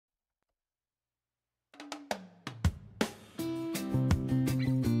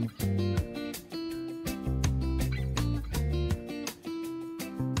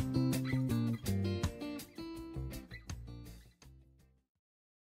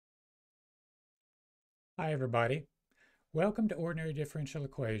Hi everybody. Welcome to Ordinary Differential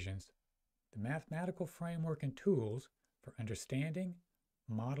Equations, the mathematical framework and tools for understanding,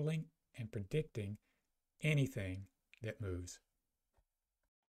 modeling, and predicting anything that moves.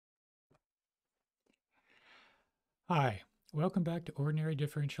 Hi, welcome back to Ordinary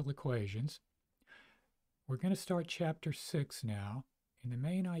Differential Equations. We're going to start chapter 6 now, and the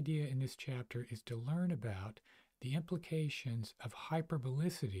main idea in this chapter is to learn about the implications of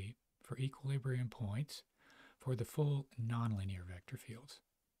hyperbolicity for equilibrium points for the full nonlinear vector fields.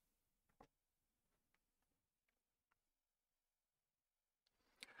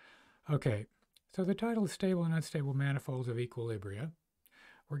 Okay, so the title is Stable and Unstable Manifolds of Equilibria.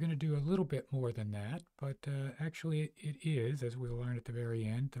 We're going to do a little bit more than that, but actually it is, as we'll learn at the very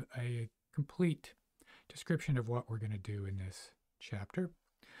end, a complete description of what we're going to do in this chapter.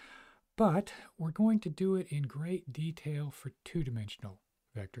 But we're going to do it in great detail for two-dimensional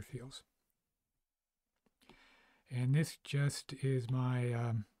vector fields. And this just is my,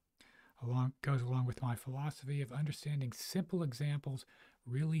 goes along with my philosophy of understanding simple examples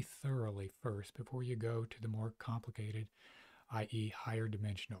really thoroughly first before you go to the more complicated, i.e. higher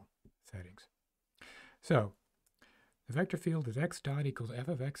dimensional settings. So the vector field is x dot equals f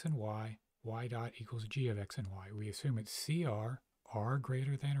of x and y dot equals g of x and y. We assume it's CR, r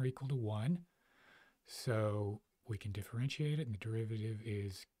greater than or equal to 1. So we can differentiate it, and the derivative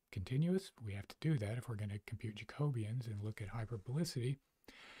is continuous. We have to do that if we're going to compute Jacobians and look at hyperbolicity.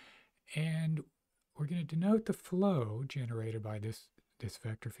 And we're going to denote the flow generated by this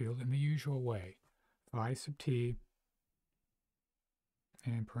vector field in the usual way. Phi sub t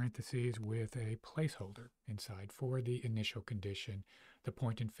and parentheses with a placeholder inside for the initial condition, the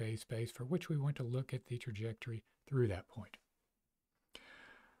point in phase space for which we want to look at the trajectory through that point.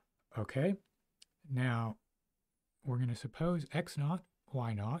 Okay, now we're going to suppose x naught,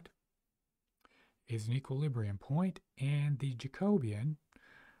 y naught is an equilibrium point, and the Jacobian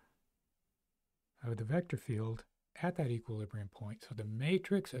of the vector field at that equilibrium point. So the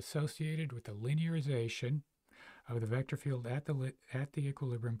matrix associated with the linearization of the vector field at the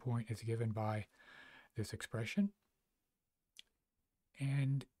equilibrium point is given by this expression.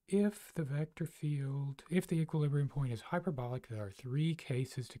 And if the vector field, if the equilibrium point is hyperbolic, there are three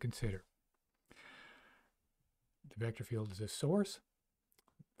cases to consider. The vector field is a source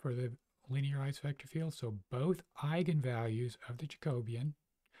for the linearized vector field, so both eigenvalues of the Jacobian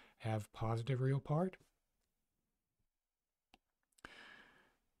have positive real part.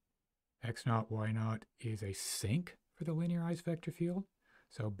 X naught, y naught is a sink for the linearized vector field,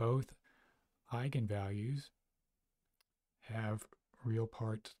 so both eigenvalues have real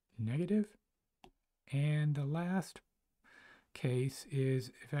parts negative. And the last case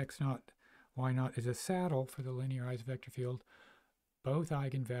is if x naught, y naught is a saddle for the linearized vector field, both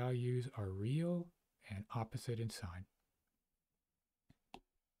eigenvalues are real and opposite in sign.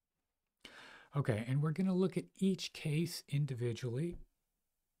 Okay, and we're going to look at each case individually.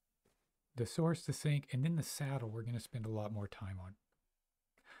 The source, the sink, and then the saddle we're going to spend a lot more time on.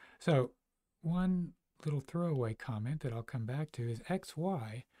 So one little throwaway comment that I'll come back to is x,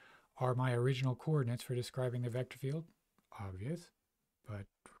 y are my original coordinates for describing the vector field. Obvious, but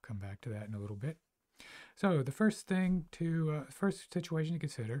we'll come back to that in a little bit. So the first thing to, first situation to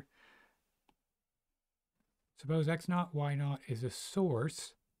consider, suppose x naught, y naught is a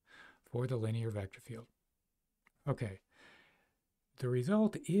source for the linear vector field. Okay. The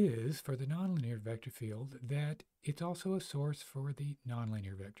result is, for the nonlinear vector field, that it's also a source for the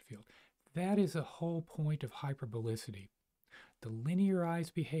nonlinear vector field. That is the whole point of hyperbolicity. The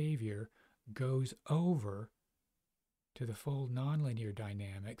linearized behavior goes over to the full nonlinear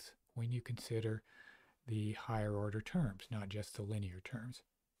dynamics when you consider the higher order terms, not just the linear terms.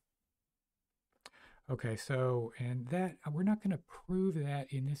 Okay, so, and that, we're not going to prove that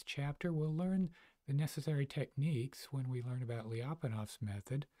in this chapter. We'll learn the necessary techniques when we learn about Lyapunov's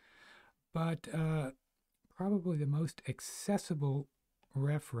method, but probably the most accessible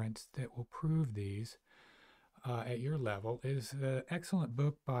reference that will prove these at your level is the excellent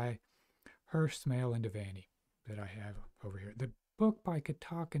book by Hirsch, Smale, and Devaney that I have over here. The book by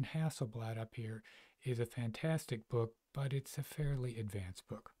Katak and Hasselblad up here is a fantastic book, but it's a fairly advanced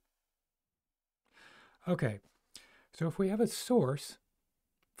book. Okay, so if we have a source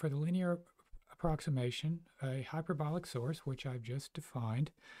for the linear approximation, a hyperbolic source, which I've just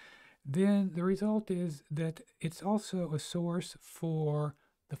defined, then the result is that it's also a source for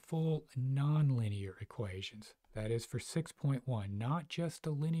the full nonlinear equations. That is for 6.1, not just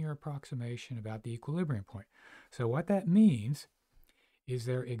a linear approximation about the equilibrium point. So what that means is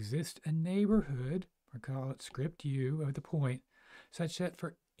there exists a neighborhood, or call it script u, of the point, such that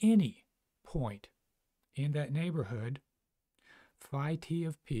for any point in that neighborhood, phi t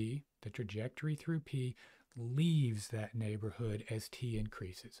of p, the trajectory through p, leaves that neighborhood as t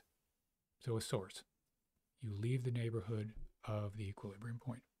increases. So a source. You leave the neighborhood of the equilibrium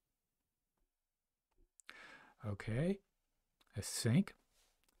point. Okay, a sink.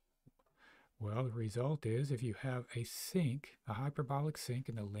 Well, the result is if you have a sink, a hyperbolic sink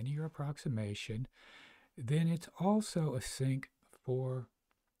in the linear approximation, then it's also a sink for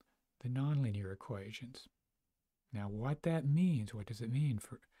the nonlinear equations. Now, what that means, what does it mean?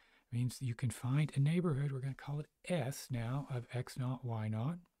 It means you can find a neighborhood, we're going to call it S now, of x naught, y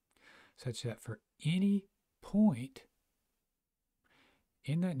naught, such that for any point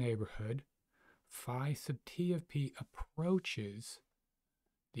in that neighborhood, phi sub t of p approaches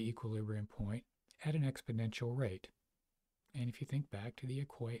the equilibrium point at an exponential rate. And if you think back to the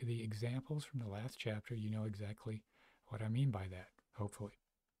examples from the last chapter, you know exactly what I mean by that, hopefully.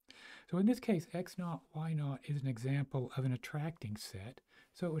 So in this case, x naught, y naught is an example of an attracting set,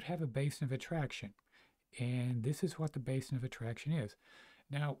 so it would have a basin of attraction. And this is what the basin of attraction is.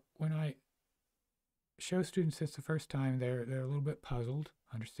 Now, when I show students this the first time, they're a little bit puzzled,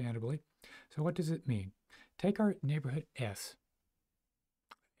 understandably. So what does it mean? Take our neighborhood S.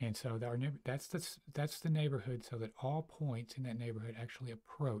 And so that's the neighborhood, so that all points in that neighborhood actually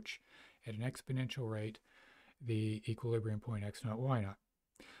approach at an exponential rate the equilibrium point x naught, y naught.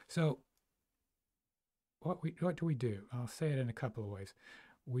 So what do we do? I'll say it in a couple of ways.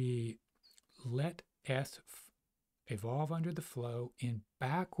 We let S evolve under the flow in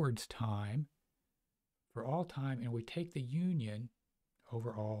backwards time for all time, and we take the union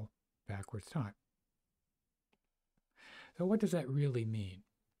over all backwards time. So what does that really mean?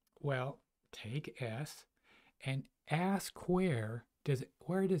 Well, take S and ask where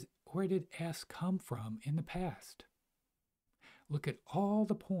did S come from in the past? Look at all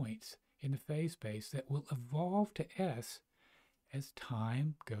the points in the phase space that will evolve to S as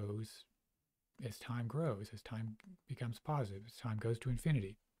time grows, as time becomes positive, as time goes to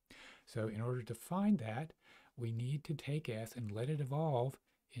infinity. So in order to find that, we need to take S and let it evolve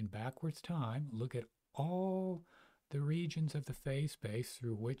in backwards time, look at all the regions of the phase space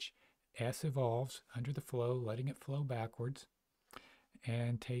through which S evolves under the flow, letting it flow backwards,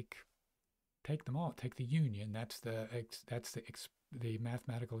 and take them all. Take the union. That's the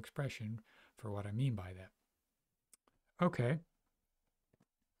mathematical expression for what I mean by that. Okay,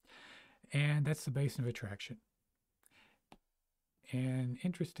 and that's the basin of attraction. And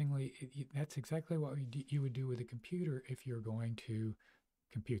interestingly, that's exactly what you would do with a computer if you're going to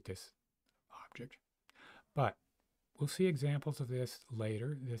compute this object. But we'll see examples of this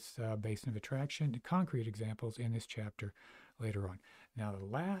later, this basin of attraction, concrete examples in this chapter later on. Now, the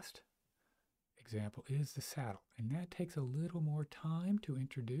last example is the saddle, and that takes a little more time to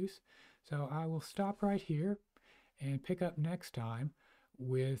introduce. So I will stop right here and pick up next time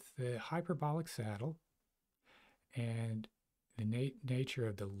with the hyperbolic saddle and the nature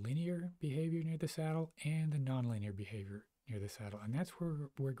of the linear behavior near the saddle and the nonlinear behavior near the saddle. And that's where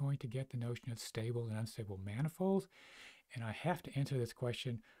we're going to get the notion of stable and unstable manifolds. And I have to answer this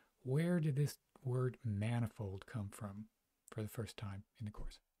question, where did this word manifold come from for the first time in the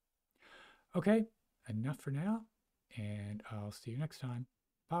course? Okay, enough for now, and I'll see you next time.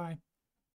 Bye.